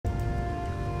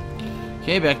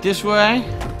Okay, back this way.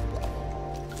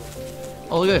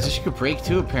 Oh, look at this. This you could break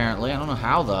too, apparently. I don't know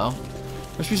how, though.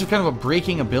 Must be some kind of a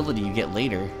breaking ability you get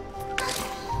later.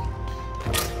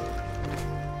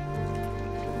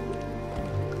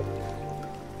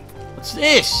 What's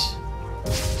this?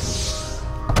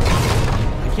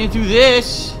 I can't do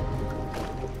this.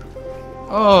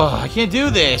 Oh, I can't do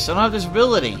this. I don't have this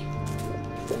ability.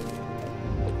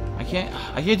 I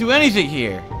can't do anything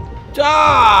here.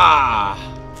 Ah!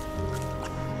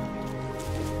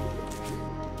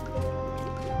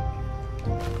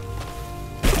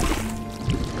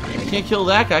 I can't kill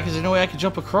that guy because there's no way I can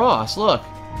jump across. Look.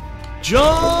 Jump!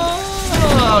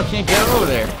 Oh, I can't get over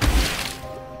there.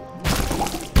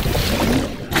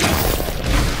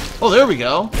 Oh, there we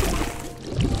go.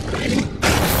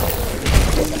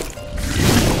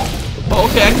 Oh,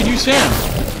 okay, I can use him.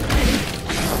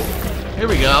 Here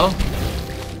we go.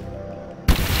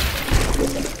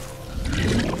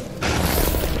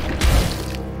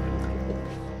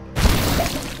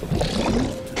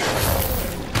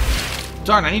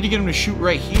 Darn, I need to get him to shoot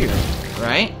right here,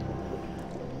 right?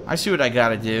 I see what I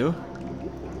gotta do.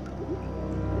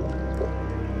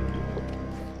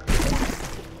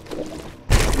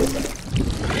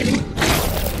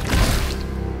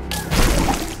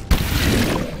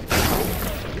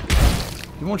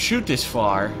 He won't shoot this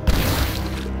far.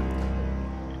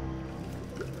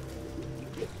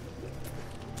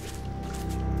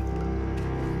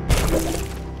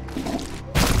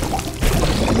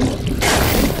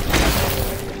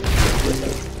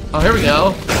 Oh, here we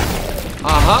go.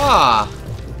 Aha!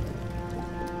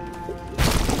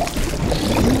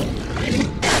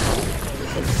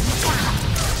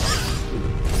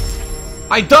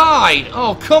 I died!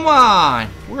 Oh, come on!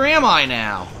 Where am I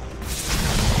now?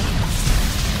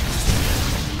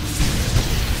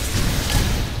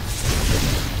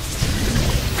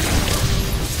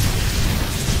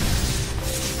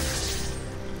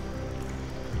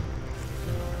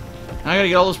 I gotta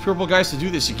get all those purple guys to do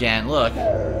this again. Look.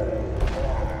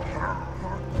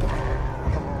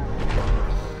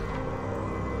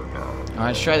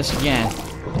 Alright, let's try this again.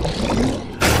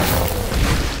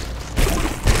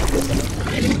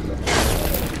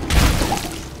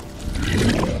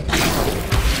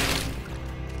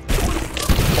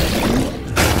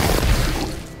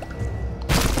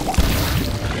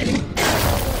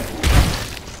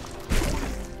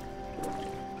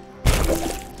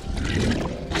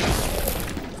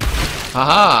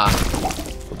 Haha!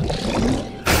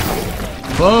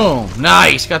 Boom!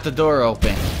 Nice! Got the door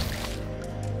open.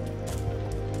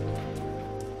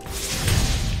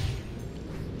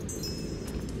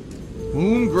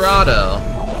 Moon Grotto.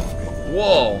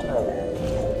 Whoa.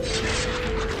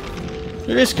 Look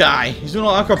at this guy. He's doing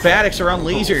all acrobatics around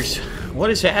lasers. What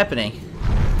is happening?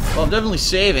 Well, I'm definitely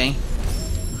saving.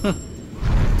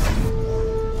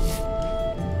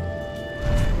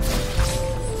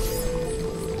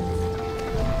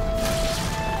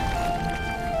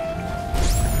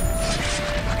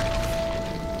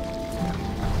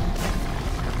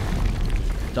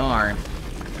 Darn.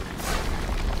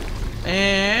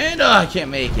 And I can't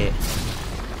make it.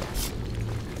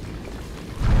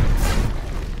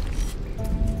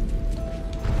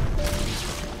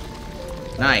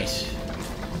 Nice.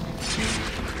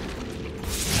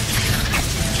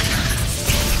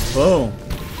 Boom.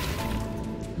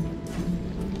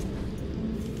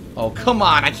 Oh, come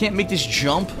on. I can't make this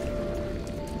jump.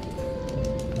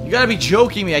 You gotta be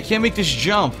joking me. I can't make this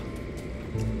jump.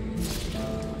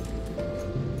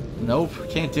 Nope.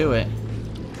 Can't do it.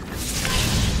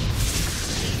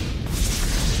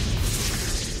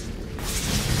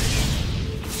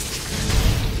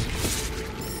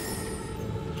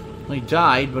 Well, he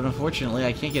died, but unfortunately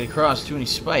I can't get across too many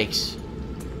spikes.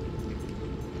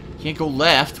 Can't go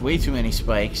left. Way too many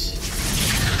spikes.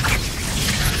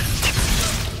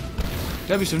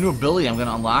 Gotta be some new ability I'm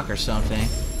gonna unlock or something.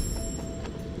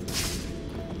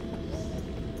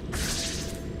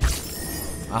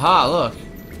 Aha, look.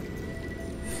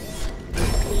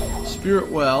 Spirit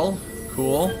well.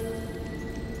 Cool.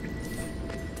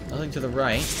 Nothing to the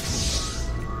right.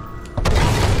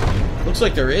 Looks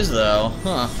like there is, though.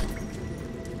 Huh.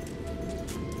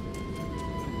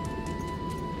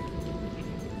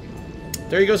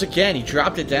 There he goes again. He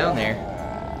dropped it down there.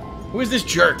 Who is this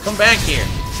jerk? Come back here.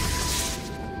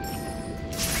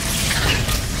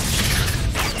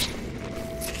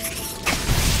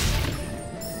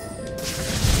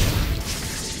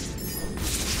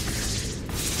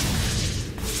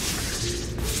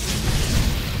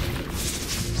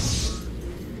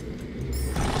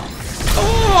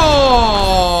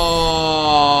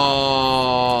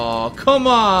 Oh! Come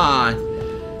on!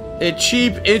 A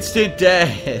cheap instant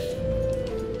death.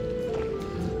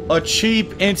 A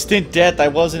cheap instant death I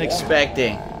wasn't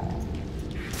expecting.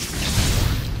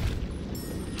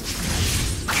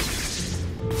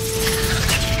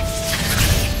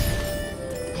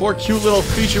 Poor cute little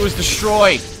creature was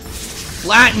destroyed.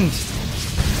 Flattened.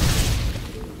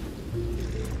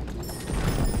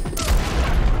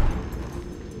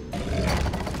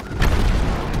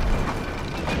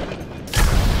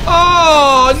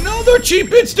 Oh, another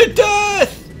cheap instant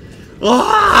death!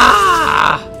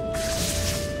 Ah!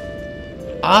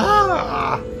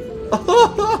 Ah!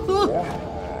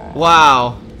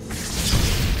 Wow.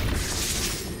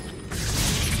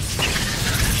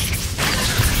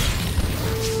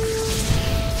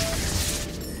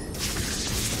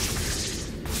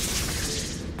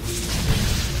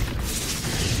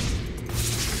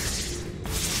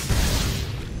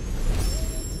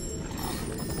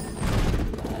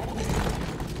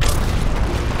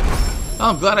 Oh,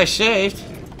 I'm glad I saved.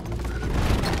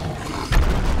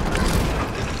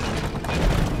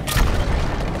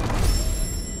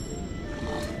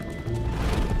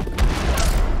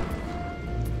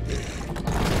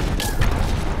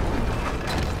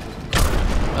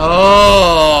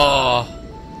 Oh!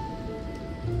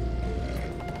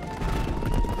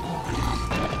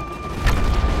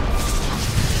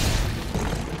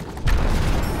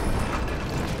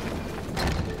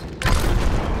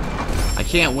 I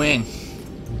can't win.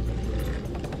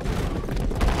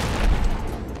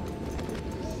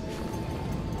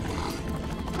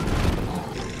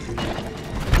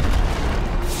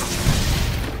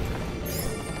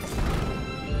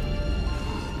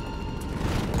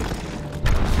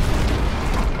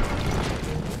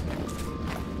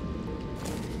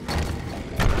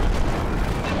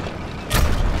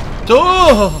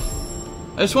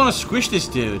 Oh! I just want to squish this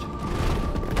dude.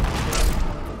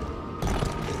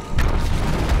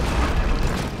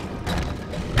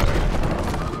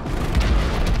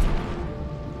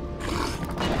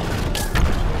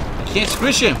 I can't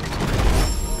squish him.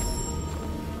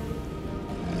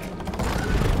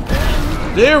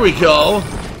 There we go.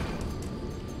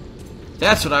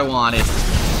 That's what I wanted.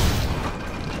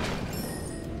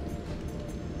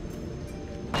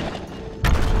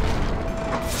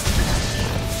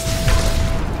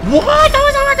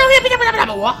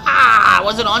 What? I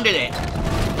wasn't under it.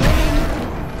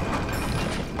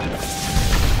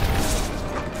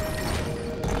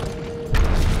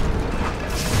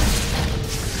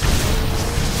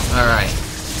 All right.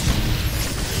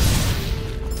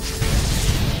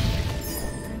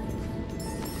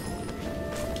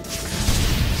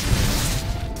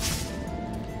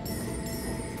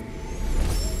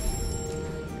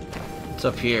 What's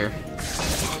up here?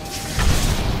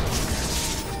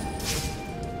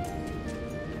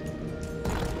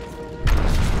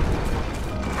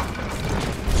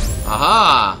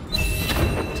 Aha!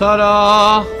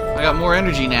 Ta-da! I got more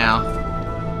energy now.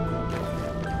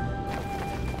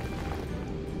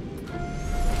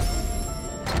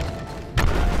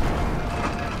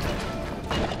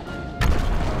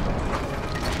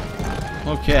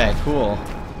 Okay, cool.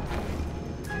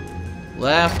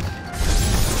 Left.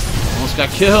 Almost got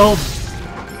killed.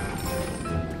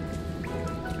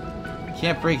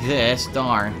 Can't break this,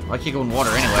 darn. Well, I can't go in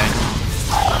water anyway.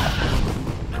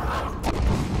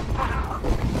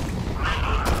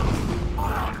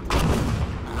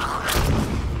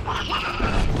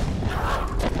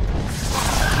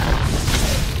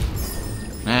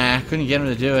 Couldn't get him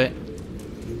to do it.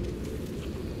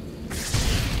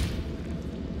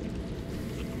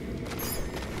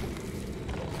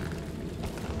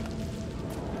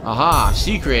 Aha,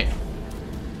 secret.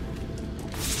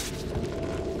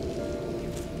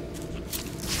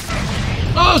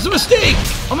 Oh, it's a mistake!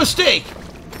 A mistake!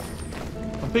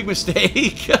 A big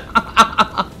mistake.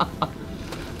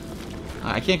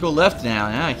 I can't go left now.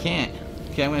 No, I can't.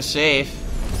 Okay, I'm gonna save.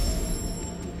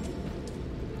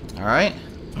 Alright.